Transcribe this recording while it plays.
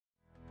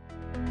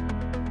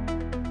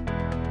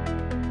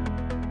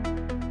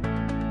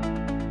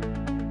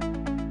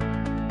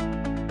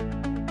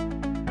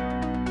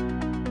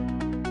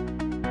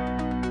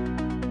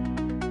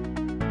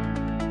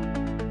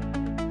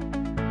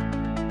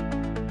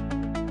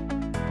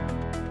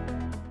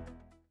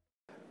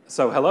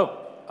So hello,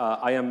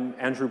 I am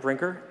Andrew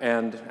Brinker,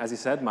 and as he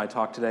said, my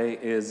talk today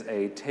is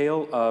a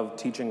tale of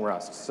teaching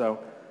Rust. So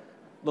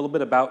a little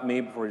bit about me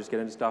before we just get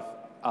into stuff.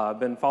 I've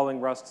been following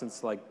Rust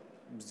since like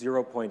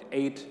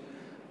 0.8.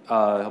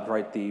 I helped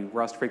write the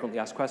Rust Frequently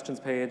Asked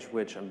Questions page,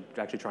 which I'm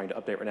actually trying to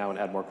update right now and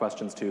add more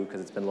questions to because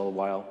it's been a little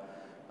while.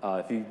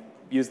 If you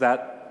use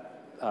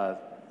that,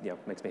 yeah,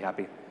 makes me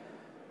happy.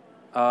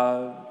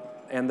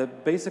 And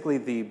basically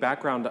the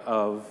background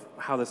of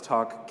how this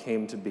talk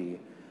came to be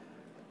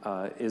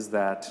is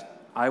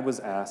that I was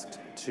asked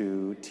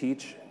to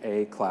teach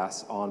a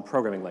class on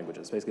programming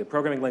languages, basically a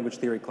programming language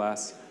theory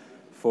class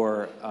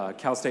for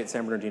Cal State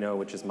San Bernardino,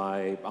 which is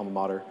my alma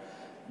mater.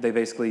 They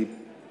basically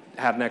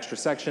had an extra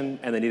section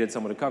and they needed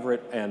someone to cover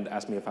it and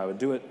asked me if I would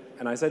do it,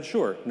 and I said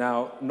sure.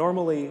 Now,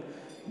 normally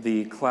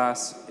the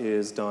class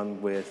is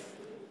done with,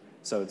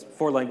 so it's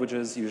 4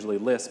 languages, usually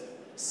Lisp,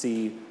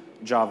 C,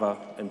 Java,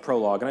 and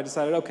Prolog, and I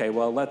decided, okay,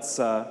 well, let's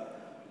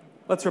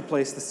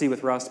replace the C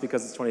with Rust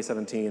because it's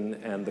 2017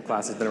 and the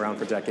class has been around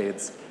for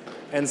decades.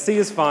 And C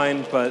is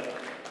fine, but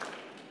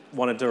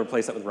wanted to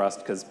replace it with Rust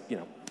because, you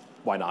know,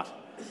 why not?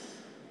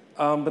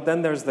 But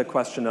then there's the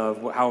question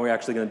of how are we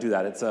actually going to do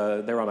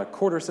that? They're on a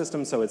quarter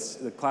system, so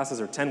the classes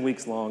are 10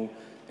 weeks long,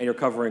 and you're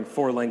covering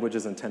 4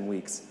 languages in 10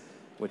 weeks,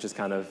 which is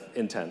kind of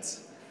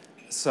intense.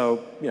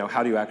 So, you know,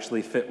 how do you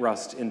actually fit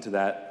Rust into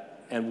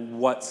that, and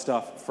what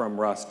stuff from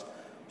Rust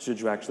should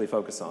you actually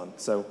focus on?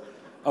 So,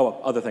 oh,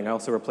 other thing, I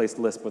also replaced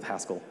Lisp with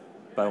Haskell,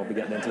 but I won't be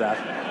getting into that.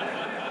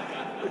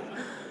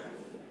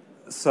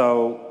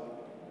 So,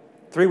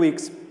 3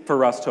 weeks for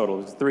Rust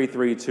total. It's 3,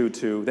 3, 2,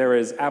 2. There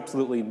is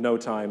absolutely no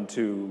time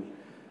to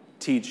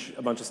teach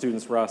a bunch of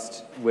students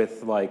Rust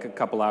with like a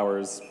couple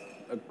hours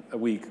a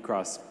week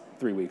across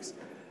 3 weeks.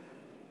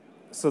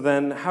 So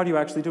then, how do you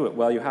actually do it?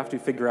 Well, you have to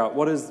figure out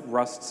what is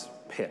Rust's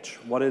pitch.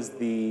 What are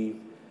the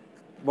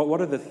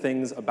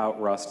things about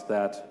Rust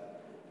that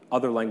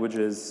other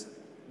languages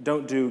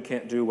don't do,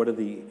 can't do? What are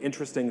the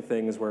interesting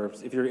things where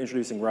if you're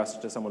introducing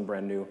Rust to someone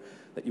brand new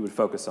that you would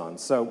focus on?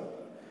 So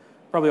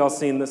probably all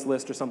seen this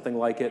list or something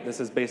like it.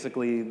 This is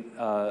basically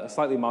a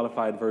slightly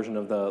modified version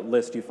of the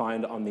list you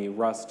find on the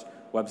Rust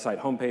website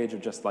homepage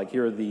of just like,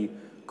 here are the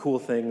cool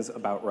things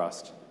about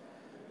Rust.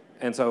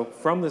 And so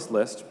from this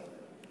list,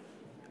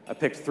 I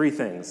picked 3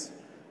 things: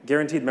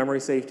 guaranteed memory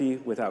safety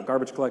without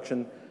garbage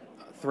collection,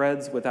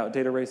 threads without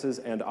data races,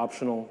 and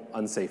optional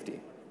unsafety.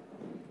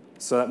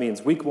 So that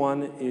means week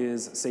 1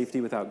 is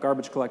safety without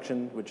garbage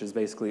collection, which is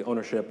basically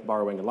ownership,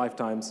 borrowing, and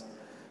lifetimes.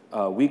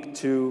 Week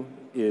 2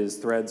 is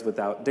threads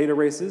without data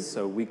races,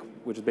 so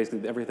which is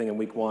basically everything in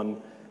week 1,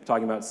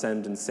 talking about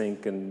send and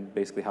sync and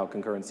basically how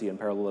concurrency and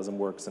parallelism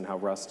works and how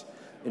Rust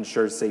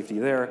ensures safety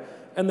there.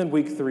 And then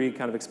week 3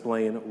 kind of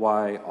explain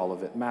why all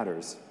of it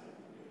matters.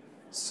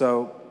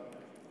 So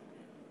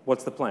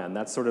what's the plan?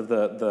 That's sort of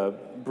the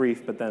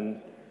brief, but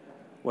then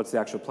what's the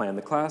actual plan?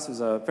 The class is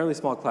a fairly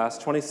small class,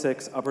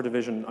 26 upper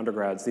division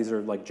undergrads. These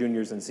are like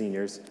juniors and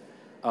seniors.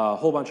 A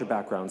whole bunch of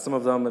backgrounds. Some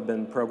of them have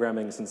been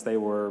programming since they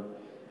were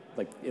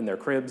like in their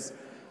cribs.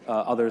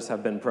 Others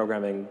have been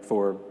programming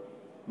for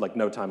like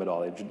no time at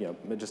all,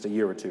 just a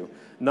year or 2.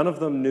 None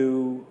of them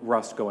knew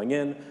Rust going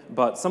in,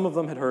 but some of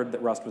them had heard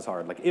that Rust was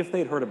hard. Like if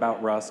they'd heard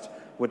about Rust,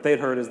 what they'd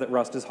heard is that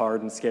Rust is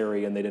hard and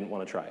scary and they didn't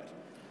want to try it.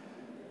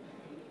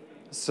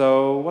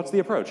 So what's the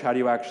approach? How do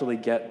you actually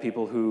get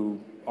people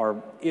who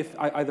are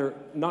either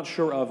not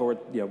sure of or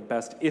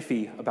best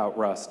iffy about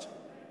Rust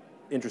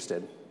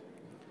interested?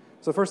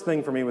 So the first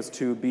thing for me was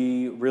to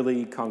be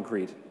really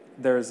concrete.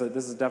 This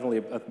is definitely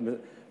a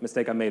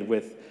mistake I made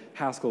with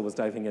Haskell, was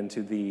diving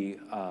into the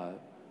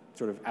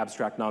sort of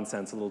abstract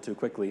nonsense a little too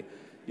quickly.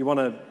 You want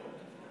to,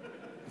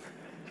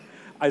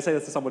 I say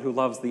this to someone who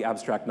loves the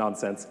abstract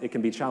nonsense. It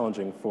can be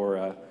challenging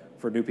for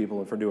new people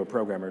and for newer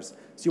programmers.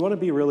 So you want to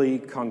be really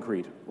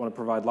concrete. You want to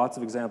provide lots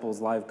of examples,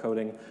 live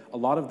coding. A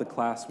lot of the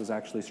class was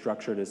actually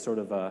structured as sort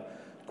of a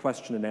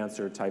question and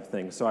answer type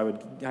thing. So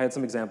I had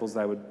some examples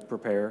that I would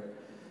prepare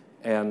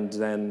and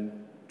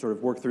then sort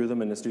of work through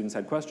them, and the students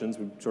had questions,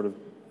 we'd sort of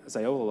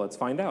say, oh, well, let's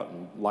find out,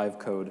 and live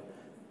code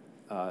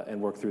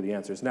and work through the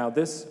answers. Now,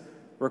 this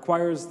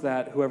requires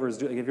that whoever's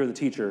doing, if you're the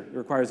teacher, it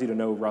requires you to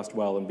know Rust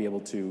well and be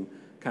able to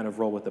kind of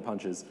roll with the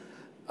punches.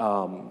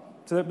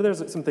 But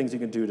there's some things you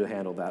can do to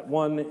handle that.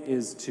 One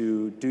is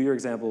to do your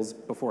examples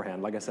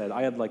beforehand. Like I said,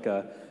 I had like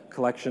a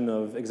collection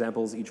of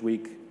examples each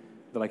week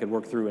that I could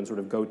work through and sort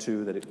of go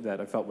to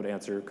that I felt would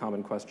answer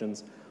common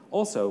questions.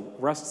 Also,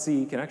 Rust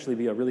C can actually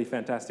be a really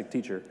fantastic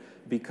teacher.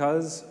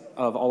 Because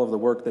of all of the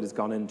work that has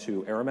gone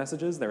into error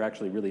messages, they're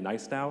actually really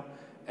nice now,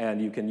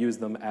 and you can use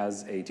them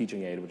as a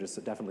teaching aid, which is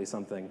definitely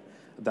something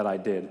that I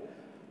did.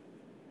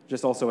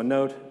 Just also a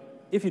note,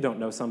 if you don't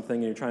know something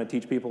and you're trying to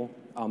teach people,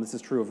 this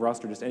is true of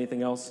Rust or just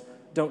anything else,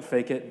 don't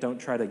fake it. Don't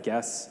try to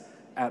guess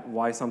at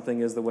why something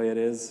is the way it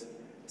is.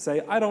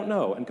 Say, I don't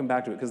know, and come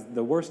back to it, because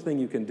the worst thing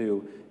you can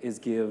do is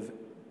give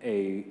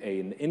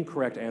an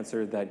incorrect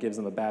answer that gives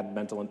them a bad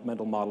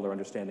mental model or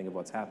understanding of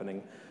what's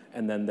happening,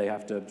 and then they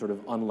have to sort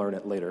of unlearn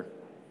it later.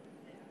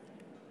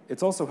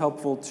 It's also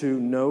helpful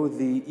to know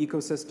the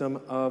ecosystem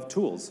of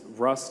tools.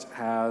 Rust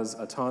has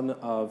a ton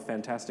of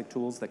fantastic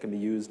tools that can be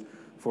used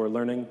for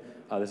learning.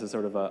 This is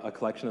sort of a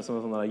collection of some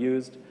of them that I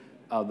used.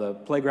 The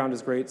playground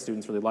is great.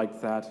 Students really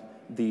liked that.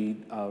 The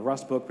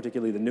Rust book,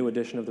 particularly the new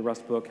edition of the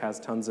Rust book, has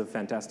tons of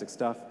fantastic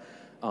stuff.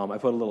 I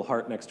put a little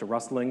heart next to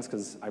Rustlings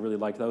because I really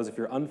like those. If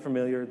you're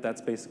unfamiliar,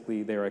 that's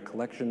basically, they're a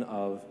collection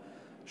of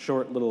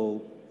short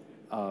little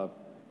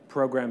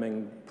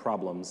programming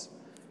problems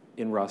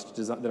in Rust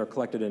that are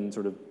collected in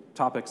sort of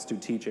topics to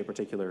teach a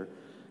particular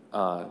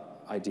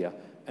idea.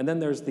 And then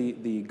there's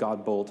the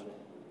Godbolt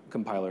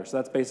compiler. So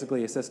that's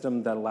basically a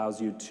system that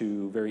allows you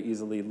to very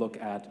easily look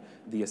at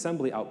the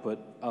assembly output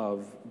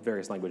of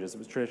various languages. It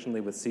was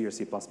traditionally with C or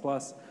C++.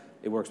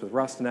 It works with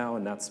Rust now,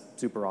 and that's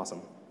super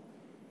awesome.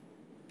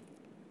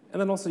 And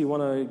then also you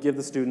want to give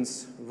the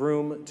students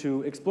room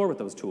to explore with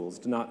those tools.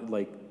 To not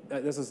like,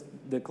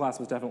 the class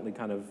was definitely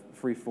kind of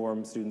free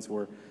form. Students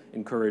were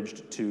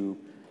encouraged to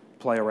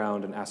play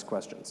around and ask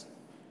questions.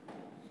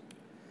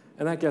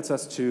 And that gets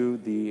us to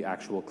the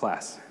actual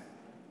class.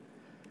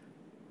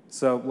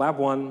 So lab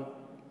 1,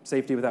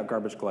 safety without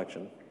garbage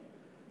collection.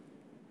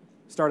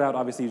 Start out,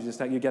 obviously,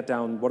 you get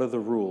down what are the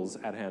rules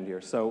at hand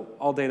here. So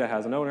all data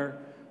has an owner.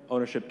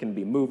 Ownership can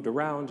be moved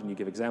around, and you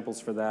give examples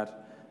for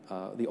that.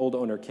 The old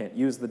owner can't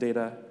use the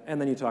data.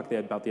 And then you talk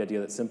about the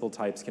idea that simple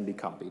types can be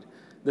copied.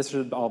 This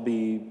should all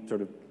be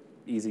sort of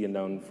easy and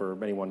known for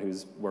anyone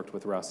who's worked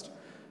with Rust.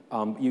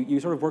 You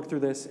sort of work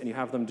through this, and you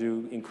have them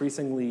do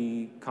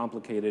increasingly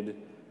complicated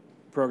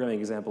programming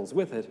examples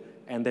with it,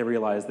 and they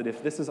realize that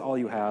if this is all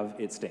you have,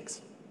 it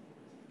stinks.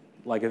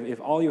 Like if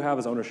all you have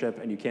is ownership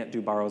and you can't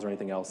do borrows or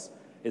anything else,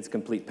 it's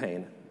complete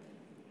pain.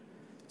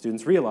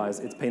 Students realize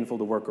it's painful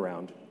to work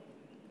around.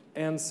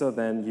 And so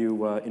then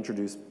you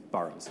introduce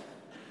borrows.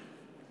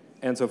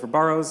 And so for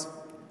borrows,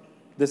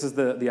 this is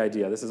the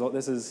idea. This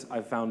is,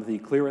 I've found, the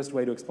clearest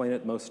way to explain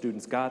it most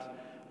students got,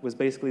 was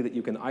basically that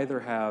you can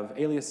either have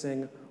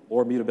aliasing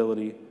or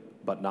mutability,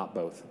 but not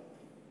both.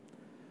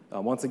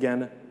 Once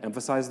again,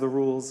 emphasize the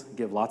rules,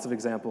 give lots of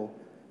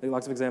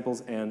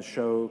examples, and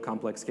show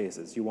complex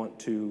cases. You want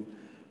to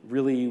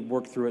really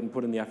work through it and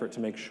put in the effort to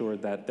make sure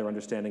that their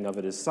understanding of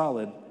it is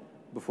solid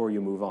before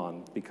you move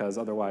on, because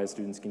otherwise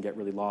students can get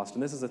really lost.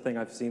 And this is a thing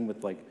I've seen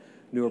with like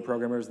newer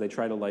programmers. They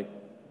try to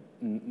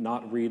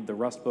not read the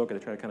Rust book, and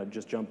they try to kind of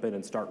just jump in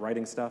and start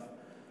writing stuff.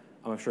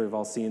 I'm sure you've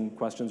all seen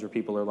questions where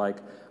people are like,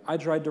 I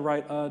tried to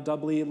write a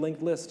doubly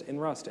linked list in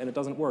Rust, and it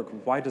doesn't work.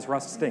 Why does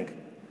Rust stink?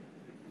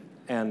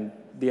 And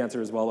the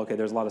answer is, well, okay,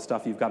 there's a lot of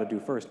stuff you've got to do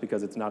first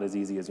because it's not as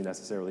easy as you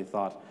necessarily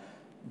thought.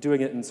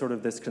 Doing it in sort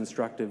of this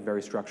constructive,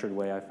 very structured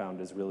way I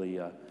found is really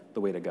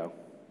the way to go.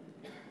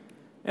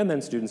 And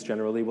then students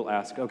generally will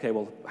ask, okay,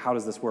 well, how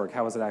does this work?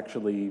 How is it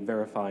actually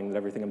verifying that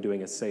everything I'm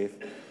doing is safe?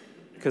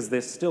 Because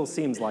this still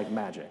seems like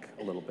magic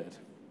a little bit.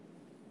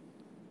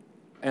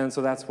 And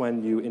so that's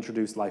when you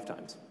introduce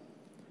lifetimes.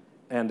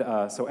 And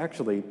so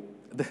actually,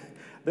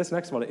 this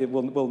next one, it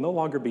will no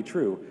longer be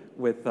true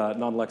with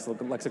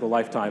non-lexical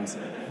lifetimes.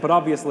 But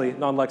obviously,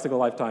 non-lexical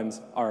lifetimes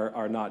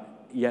are not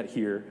yet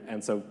here.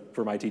 And so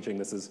for my teaching,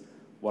 this is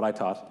what I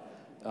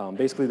taught.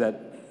 Basically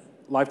that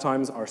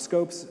lifetimes are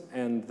scopes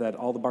and that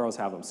all the borrows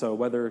have them. So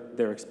whether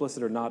they're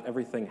explicit or not,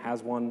 everything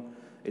has one.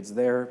 It's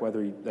there,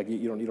 whether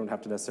you don't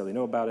have to necessarily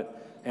know about it.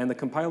 And the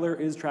compiler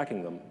is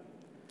tracking them.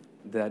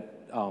 That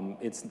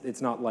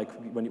it's not like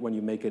when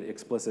you make it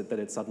explicit that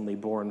it's suddenly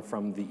born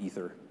from the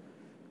ether.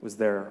 It was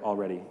there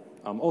already.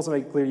 Also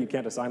make clear you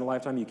can't assign a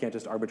lifetime. You can't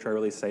just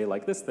arbitrarily say,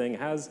 like, this thing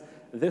has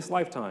this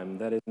lifetime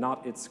that is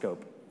not its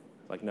scope.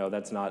 Like, no,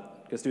 that's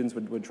not, because students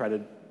would try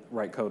to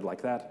write code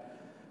like that.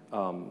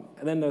 And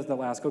then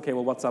they'll ask, okay,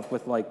 well, what's up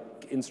with, like,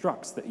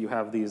 instructs that you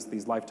have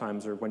these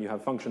lifetimes, or when you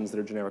have functions that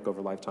are generic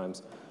over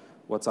lifetimes?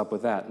 What's up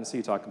with that? And so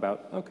you talk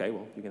about, okay,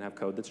 well, you can have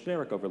code that's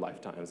generic over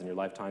lifetimes, and your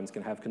lifetimes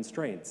can have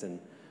constraints. And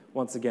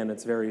once again,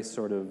 it's very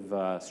sort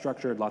of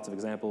structured, lots of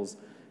examples.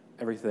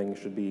 Everything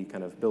should be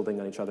kind of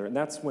building on each other. And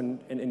that's when,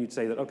 and you'd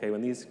say that, okay,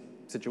 in these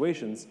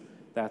situations,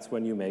 that's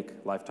when you make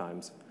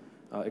lifetimes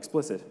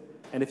explicit.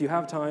 And if you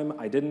have time,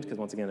 I didn't, because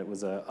once again, it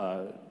was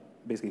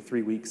basically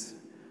 3 weeks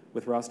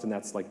with Rust, and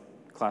that's like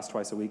class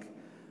twice a week.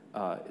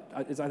 I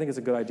think it's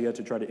a good idea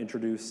to try to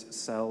introduce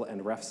cell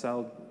and ref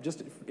cell,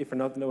 just if for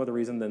no other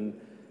reason than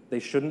they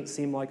shouldn't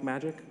seem like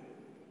magic.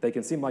 They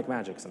can seem like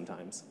magic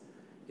sometimes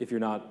if you're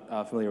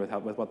not familiar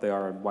with what they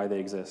are and why they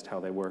exist,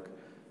 how they work.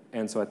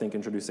 And so I think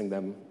introducing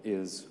them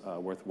is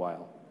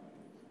worthwhile.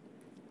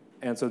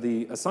 And so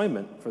the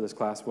assignment for this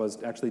class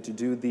was actually to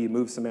do the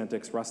move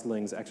semantics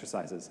rustlings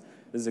exercises.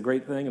 This is a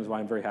great thing, and is why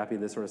I'm very happy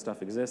this sort of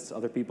stuff exists.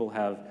 Other people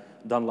have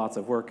done lots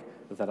of work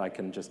that I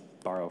can just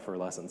borrow for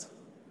lessons,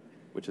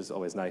 which is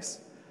always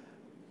nice.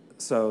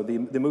 So the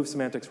move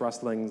semantics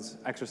rustlings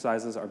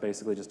exercises are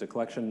basically just a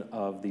collection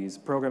of these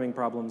programming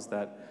problems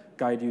that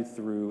guide you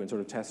through and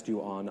sort of test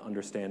you on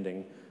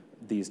understanding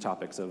these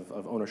topics of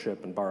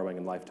ownership and borrowing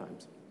and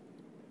lifetimes.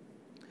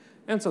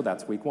 And so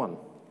that's week 1.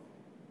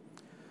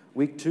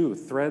 Week 2,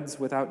 threads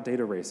without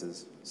data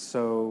races.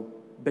 So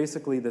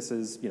basically this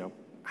is,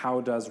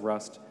 how does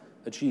Rust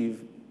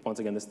achieve once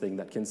again, this thing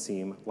that can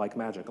seem like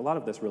magic. A lot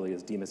of this really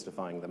is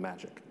demystifying the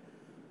magic.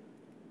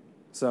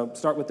 So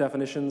start with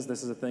definitions.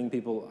 This is a thing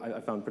people, I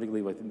found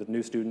particularly with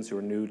new students who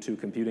are new to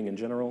computing in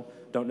general,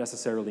 don't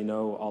necessarily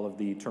know all of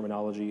the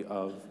terminology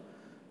of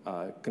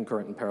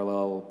concurrent and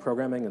parallel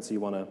programming, and so you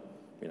want to,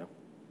 I'm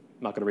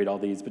not going to read all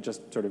these, but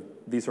just sort of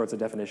these sorts of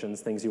definitions,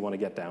 things you want to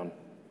get down.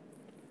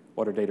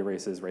 What are data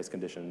races, race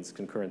conditions,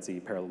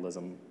 concurrency,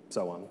 parallelism,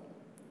 so on.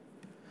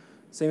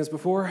 Same as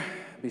before,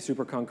 be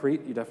super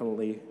concrete. You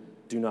definitely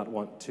do not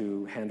want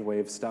to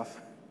hand-wave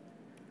stuff.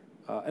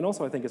 And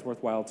also, I think it's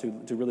worthwhile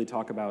to really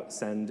talk about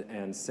send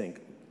and sync.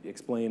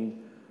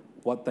 Explain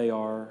what they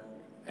are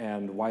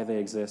and why they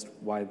exist,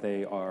 why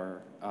they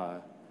are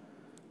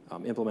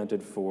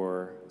implemented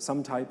for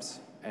some types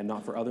and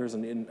not for others,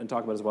 and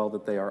talk about as well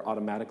that they are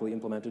automatically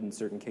implemented in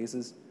certain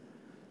cases.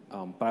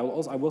 But I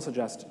will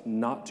suggest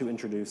not to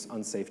introduce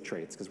unsafe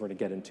traits, because you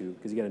get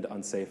into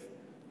unsafe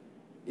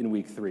in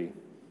week 3.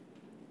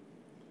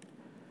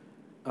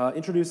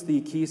 Introduce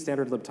the key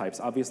standard lib types.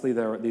 Obviously,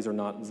 this is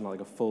not like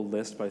a full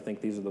list, but I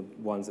think these are the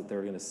ones that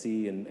they're going to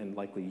see and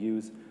likely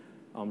use.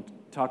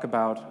 Talk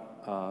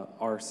about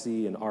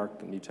RC and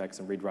ARC, and mutex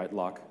and read-write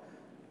lock.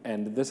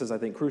 And this is, I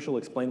think, crucial.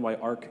 Explain why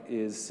ARC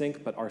is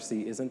sync, but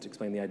RC isn't.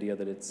 Explain the idea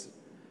that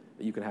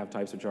you can have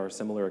types which are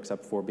similar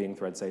except for being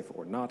thread safe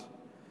or not.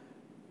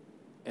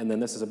 And then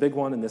this is a big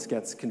one, and this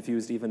gets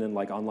confused even in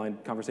like online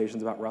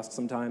conversations about Rust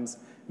sometimes.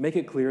 Make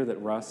it clear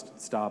that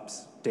Rust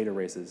stops data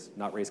races,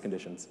 not race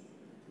conditions.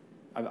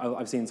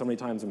 I've seen so many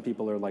times when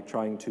people are like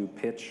trying to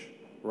pitch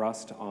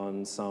Rust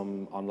on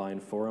some online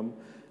forum,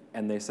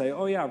 and they say,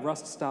 oh yeah,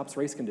 Rust stops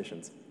race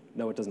conditions.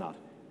 No, it does not.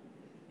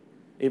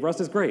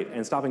 Rust is great,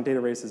 and stopping data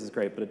races is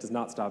great, but it does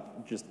not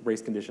stop just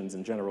race conditions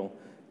in general,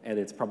 and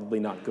it's probably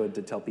not good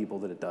to tell people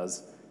that it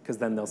does, because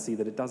then they'll see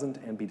that it doesn't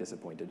and be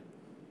disappointed.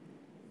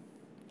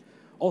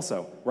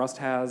 Also, Rust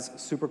has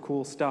super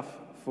cool stuff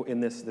in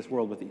this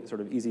world with the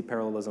sort of easy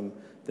parallelism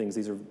things.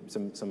 These are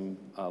some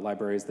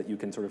libraries that you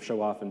can sort of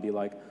show off and be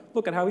like,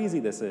 look at how easy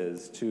this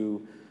is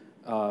to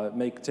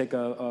take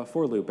a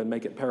for loop and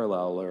make it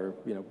parallel, or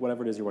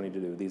whatever it is you're wanting to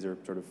do. These are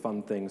sort of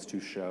fun things to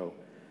show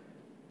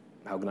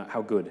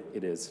how good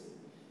it is,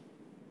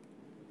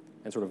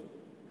 and sort of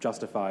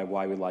justify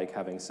why we like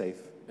having safe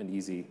and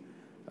easy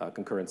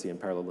concurrency and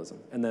parallelism.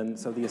 And then,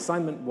 so the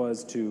assignment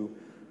was to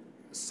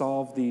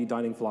solve the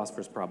dining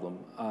philosopher's problem.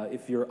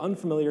 If you're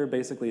unfamiliar,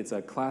 basically it's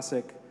a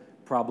classic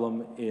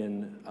problem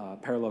in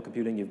parallel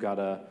computing. You've got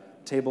a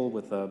table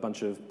with a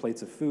bunch of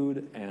plates of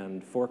food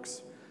and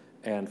forks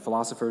and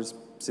philosophers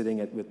sitting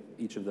with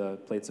each of the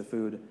plates of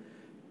food.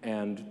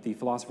 And the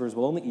philosophers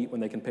will only eat when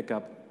they can pick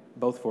up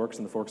both forks,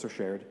 and the forks are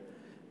shared.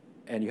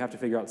 And you have to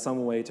figure out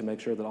some way to make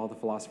sure that all the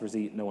philosophers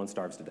eat, no one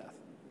starves to death.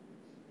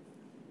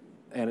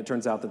 And it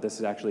turns out that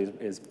this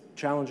is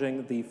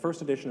challenging. The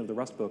first edition of the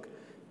Rust book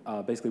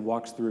basically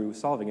walks through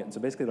solving it. And so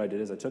basically what I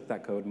did is I took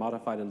that code,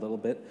 modified it a little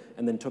bit,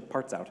 and then took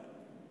parts out.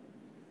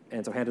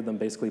 And so handed them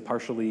basically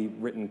partially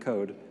written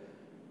code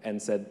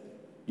and said,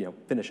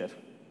 finish it.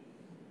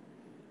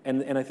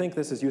 And I think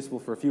this is useful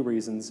for a few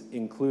reasons,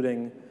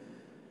 including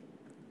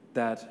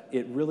that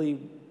it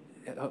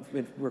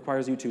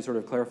requires you to sort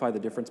of clarify the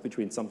difference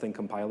between something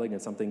compiling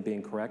and something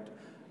being correct.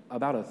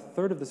 About a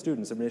third of the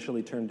students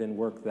initially turned in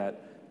work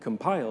that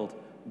compiled,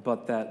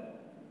 but that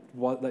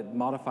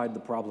modified the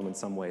problem in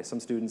some way. Some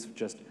students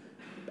just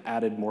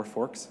added more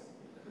forks.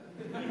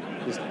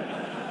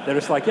 They're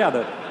just like, yeah,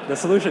 the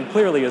solution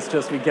clearly is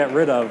just we get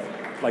rid of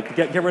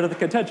the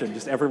contention.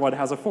 Just everyone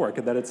has a fork,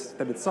 and then it's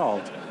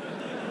solved.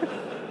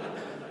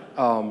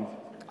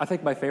 I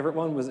think my favorite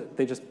one was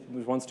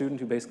was one student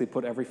who basically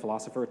put every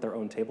philosopher at their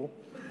own table.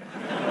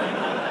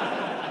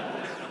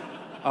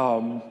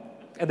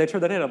 And they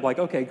turned that in. I'm like,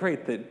 okay, great.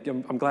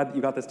 I'm glad that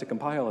you got this to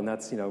compile, and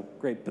that's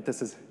great. But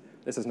this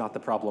is not the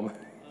problem.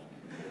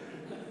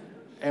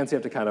 And so you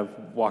have to kind of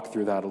walk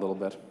through that a little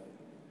bit.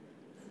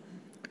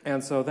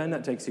 And so then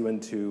that takes you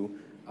into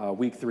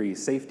week 3,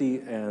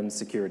 safety and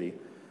security.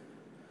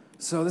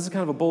 So this is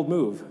kind of a bold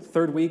move.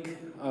 Third week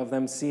of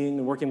them seeing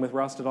and working with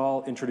Rust at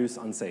all, introduce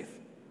unsafe.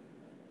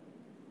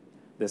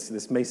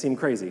 This may seem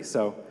crazy.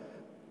 So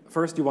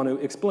first you want to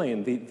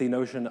explain the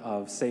notion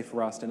of safe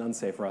Rust and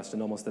unsafe Rust,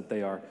 and almost that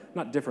they are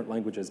not different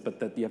languages, but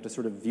that you have to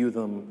sort of view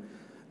them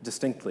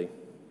distinctly.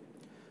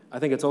 I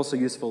think it's also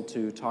useful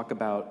to talk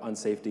about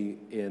unsafety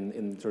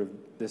in sort of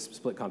this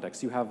split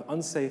context. You have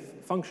unsafe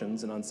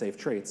functions and unsafe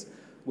traits,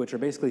 which are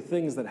basically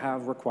things that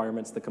have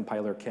requirements the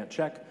compiler can't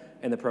check,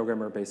 and the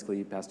programmer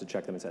basically has to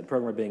check them instead. The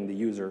programmer being the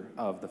user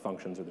of the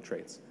functions or the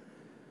traits.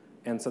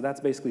 And so that's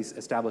basically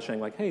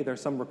establishing like, hey,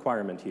 there's some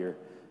requirement here.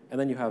 And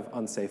then you have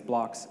unsafe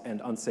blocks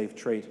and unsafe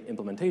trait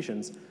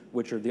implementations,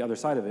 which are the other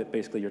side of it.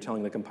 Basically, you're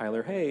telling the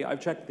compiler, hey,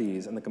 I've checked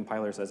these. And the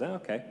compiler says, oh,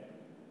 OK.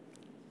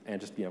 And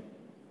just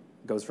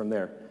goes from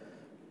there.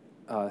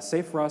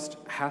 Safe Rust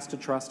has to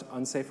trust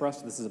unsafe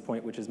Rust. This is a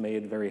point which is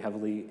made very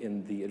heavily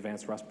in the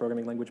Advanced Rust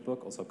Programming Language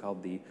book, also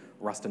called the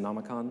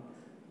Rustonomicon.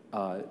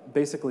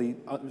 Basically,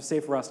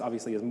 safe Rust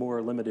obviously is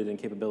more limited in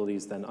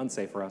capabilities than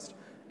unsafe Rust,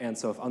 And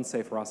so if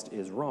unsafe Rust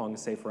is wrong,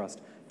 safe Rust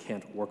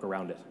can't work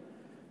around it.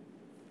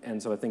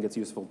 And so I think it's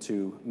useful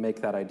to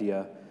make that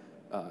idea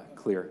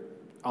clear.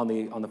 On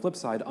the flip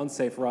side,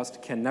 unsafe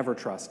Rust can never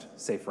trust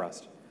safe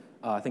Rust.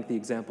 I think the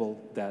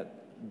example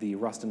that the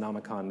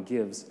Rustonomicon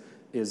gives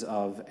is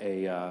of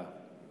a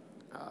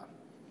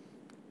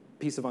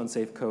piece of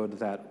unsafe code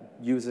that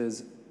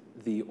uses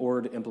the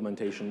ORD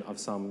implementation of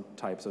some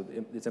type, so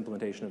its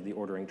implementation of the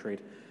ordering trait,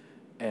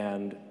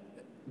 and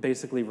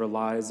basically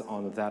relies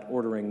on that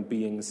ordering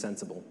being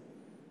sensible.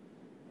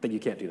 But you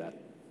can't do that.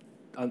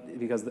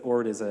 Because the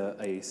ORD is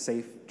a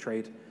safe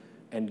trait,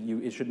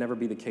 and it should never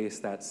be the case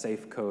that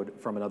safe code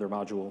from another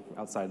module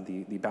outside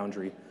the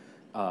boundary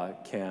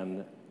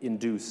can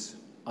induce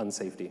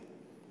unsafety.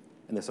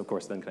 And this, of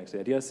course, then connects to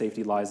the idea.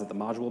 Safety lies at the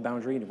module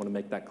boundary, and you want to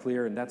make that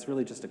clear, and that's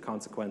really just a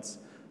consequence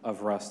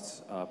of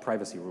Rust's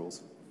privacy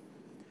rules.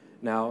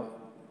 Now,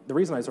 the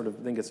reason I sort of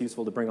think it's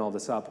useful to bring all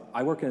this up,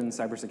 I work in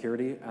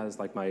cybersecurity as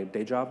like my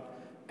day job,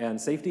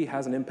 and safety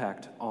has an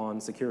impact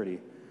on security.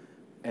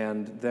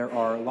 And there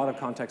are a lot of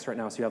contexts right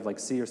now, so you have like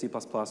C or C++,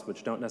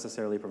 which don't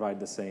necessarily provide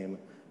the same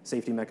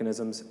safety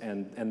mechanisms,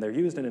 and they're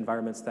used in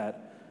environments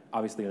that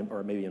obviously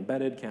are maybe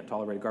embedded, can't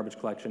tolerate garbage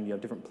collection. You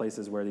have different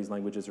places where these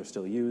languages are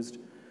still used.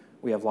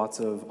 We have lots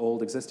of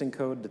old existing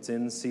code that's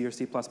in C or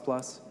C++,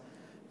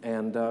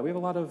 and we have a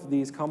lot of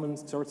these common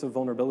sorts of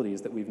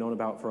vulnerabilities that we've known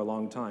about for a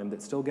long time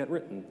that still get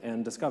written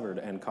and discovered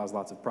and cause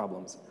lots of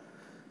problems.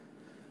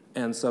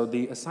 And so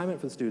the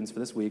assignment for the students for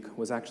this week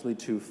was actually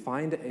to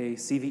find a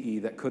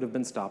CVE that could have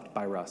been stopped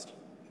by Rust.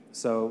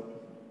 So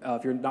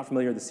if you're not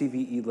familiar, the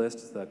CVE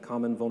list, the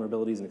Common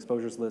Vulnerabilities and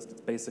Exposures list,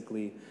 it's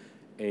basically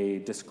a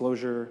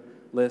disclosure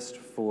list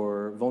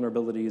for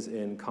vulnerabilities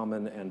in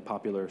common and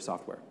popular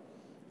software.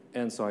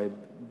 And so I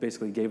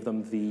basically gave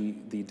them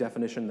the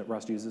definition that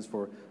Rust uses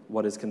for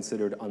what is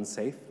considered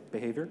unsafe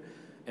behavior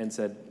and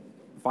said,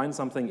 find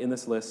something in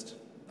this list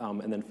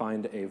and then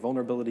find a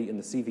vulnerability in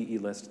the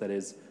CVE list that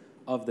is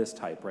of this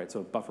type, right?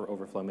 So buffer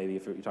overflow, maybe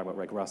if you talk about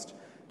like Rust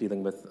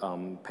dealing with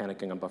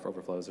panicking on buffer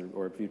overflows,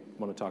 or if you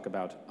want to talk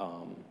about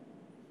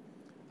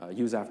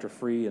use after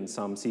free and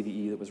some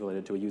CVE that was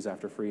related to a use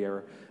after free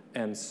error.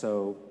 And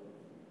so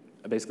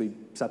I basically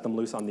set them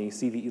loose on the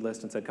CVE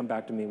list and said, come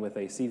back to me with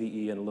a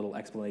CVE and a little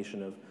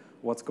explanation of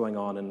what's going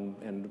on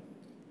and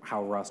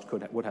how Rust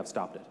would have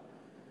stopped it.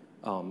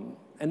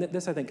 And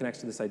this, I think, connects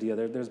to this idea.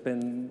 There's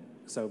been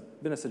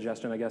a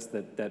suggestion, I guess,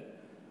 that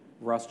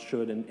Rust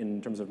should,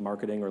 in terms of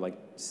marketing or like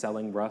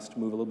selling Rust,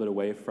 move a little bit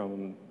away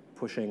from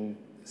pushing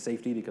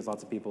safety because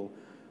lots of people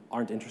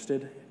aren't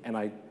interested. And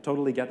I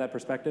totally get that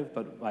perspective,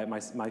 but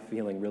my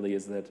feeling really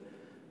is that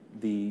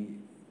the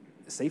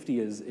safety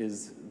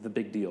is the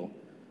big deal.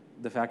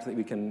 The fact that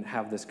we can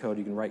have this code,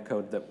 you can write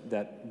code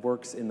that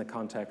works in the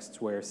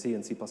contexts where C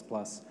and C++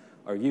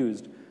 are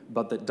used,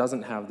 but that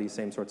doesn't have these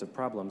same sorts of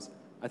problems,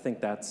 I think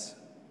that's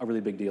a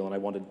really big deal, and I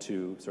wanted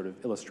to sort of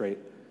illustrate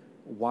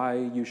why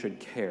you should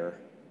care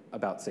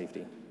about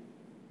safety.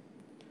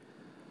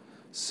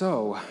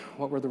 So,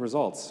 what were the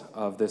results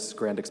of this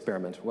grand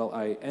experiment? Well,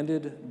 I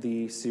ended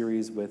the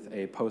series with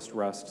a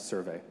post-Rust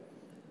survey,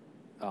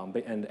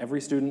 and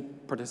every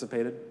student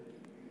participated.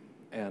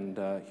 And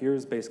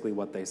here's basically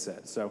what they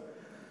said. So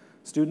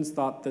students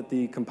thought that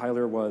the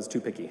compiler was too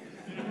picky.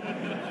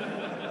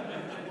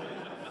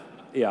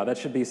 Yeah, that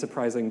should be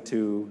surprising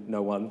to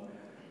no one.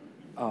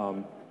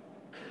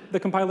 The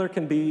compiler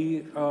can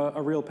be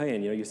a real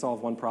pain. You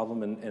solve one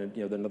problem and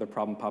then another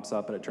problem pops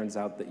up and it turns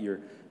out that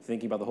you're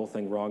thinking about the whole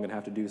thing wrong and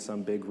have to do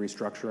some big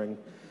restructuring.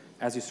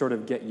 As you sort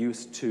of get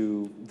used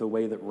to the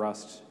way that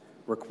Rust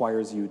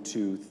requires you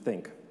to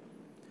think.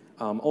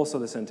 Also,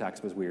 the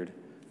syntax was weird.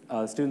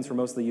 Students were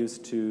mostly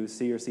used to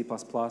C or C++,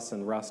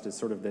 and Rust is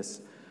sort of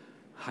this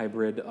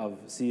hybrid of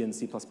C and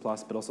C++,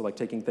 but also like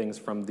taking things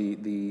from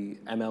the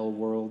ML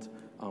world.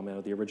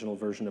 The original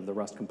version of the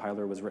Rust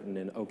compiler was written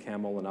in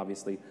OCaml, and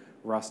obviously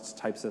Rust's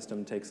type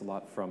system takes a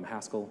lot from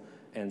Haskell,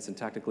 and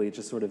syntactically it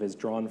just sort of is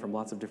drawn from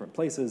lots of different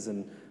places,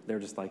 and they're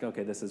just like,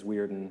 okay, this is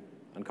weird and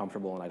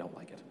uncomfortable, and I don't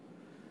like it.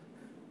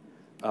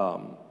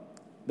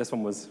 This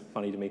one was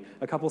funny to me.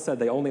 A couple said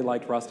they only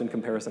liked Rust in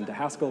comparison to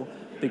Haskell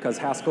because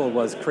Haskell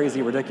was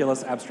crazy,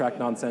 ridiculous, abstract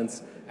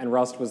nonsense, and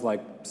Rust was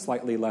like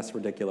slightly less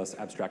ridiculous,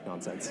 abstract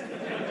nonsense.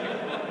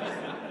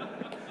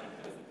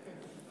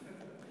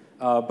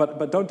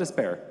 But don't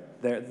despair.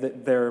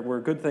 There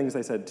were good things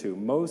they said too.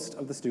 Most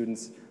of the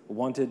students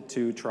wanted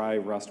to try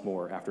Rust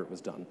more after it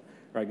was done.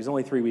 Right? It was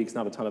only 3 weeks,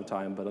 not a ton of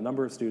time, but a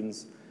number of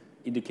students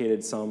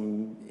indicated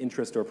some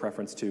interest or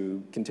preference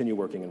to continue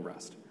working in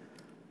Rust.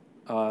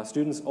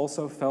 Students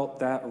also felt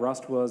that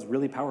Rust was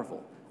really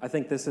powerful. I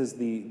think this is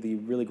the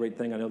really great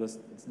thing. I know this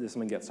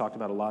something gets talked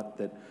about a lot,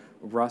 that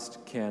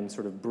Rust can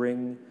sort of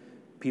bring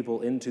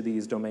people into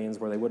these domains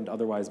where they wouldn't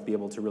otherwise be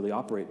able to really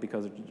operate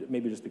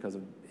maybe just because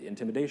of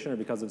intimidation or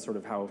because of sort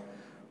of how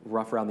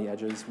rough around the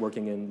edges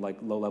working in like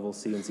low-level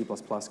C and C++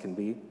 can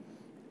be.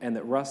 And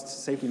that Rust's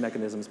safety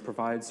mechanisms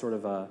provide sort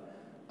of a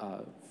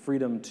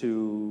freedom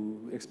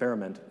to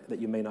experiment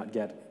that you may not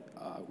get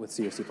with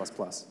C or C++.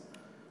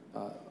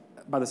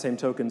 by the same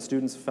token,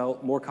 students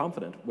felt more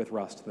confident with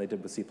Rust than they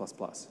did with C++.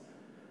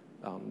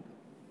 And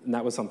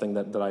that was something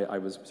that I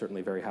was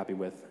certainly very happy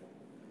with.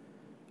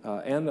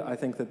 And I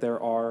think that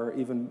there are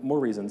even more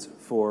reasons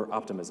for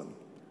optimism.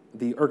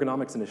 The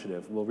ergonomics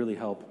initiative will really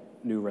help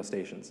new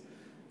Rustaceans.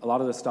 A lot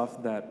of the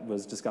stuff that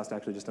was discussed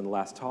actually just in the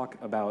last talk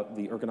about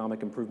the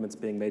ergonomic improvements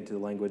being made to the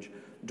language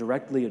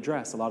directly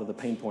address a lot of the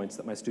pain points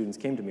that my students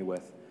came to me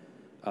with.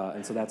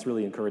 And so that's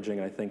really encouraging.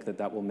 I think that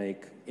that will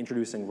make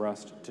introducing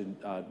Rust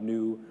to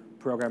new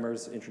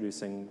programmers,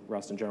 introducing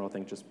Rust in general, I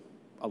think just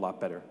a lot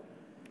better.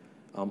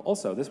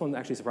 Also, this one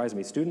actually surprised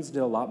me. Students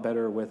did a lot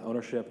better with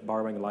ownership,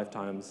 borrowing, and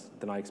lifetimes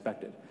than I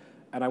expected.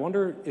 And I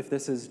wonder if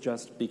this is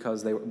just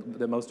because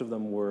that most of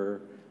them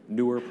were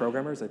newer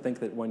programmers. I think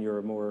that when you're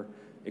a more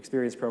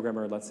experienced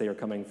programmer, let's say you're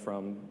coming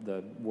from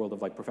the world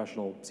of like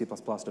professional C++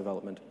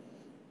 development,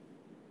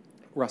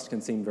 Rust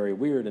can seem very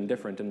weird and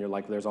different, and you're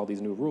like, there's all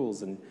these new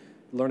rules, and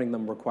learning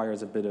them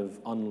requires a bit of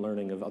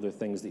unlearning of other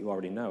things that you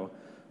already know.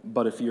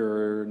 But if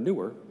you're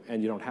newer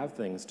and you don't have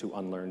things to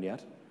unlearn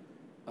yet,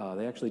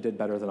 they actually did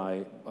better than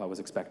I was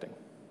expecting.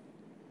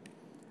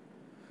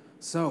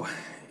 So,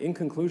 in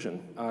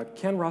conclusion,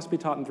 can Rust be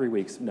taught in 3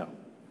 weeks? No.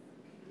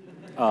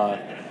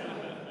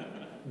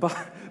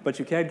 But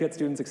you can get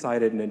students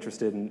excited and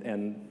interested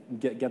and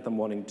get them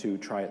wanting to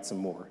try it some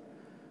more.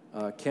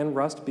 Can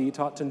Rust be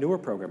taught to newer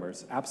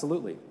programmers?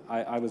 Absolutely.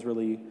 I was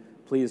really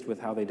pleased with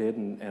how they did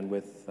and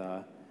with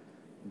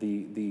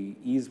the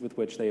ease with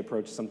which they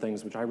approached some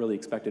things which I really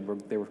expected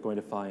they were going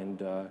to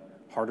find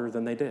harder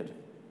than they did.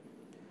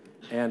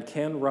 And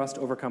can Rust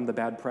overcome the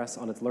bad press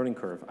on its learning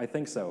curve? I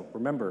think so.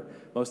 Remember,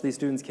 most of these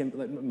students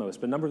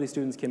but a number of these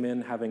students came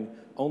in having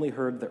only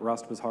heard that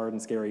Rust was hard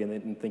and scary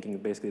and thinking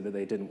basically that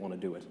they didn't want to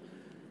do it.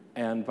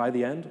 And by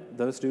the end,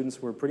 those students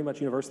were pretty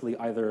much universally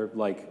either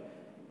like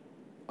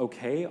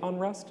okay on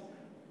Rust,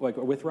 like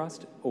with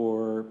Rust,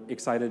 or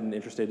excited and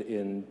interested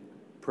in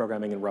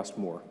programming in Rust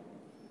more.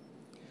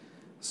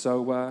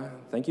 So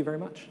thank you very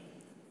much.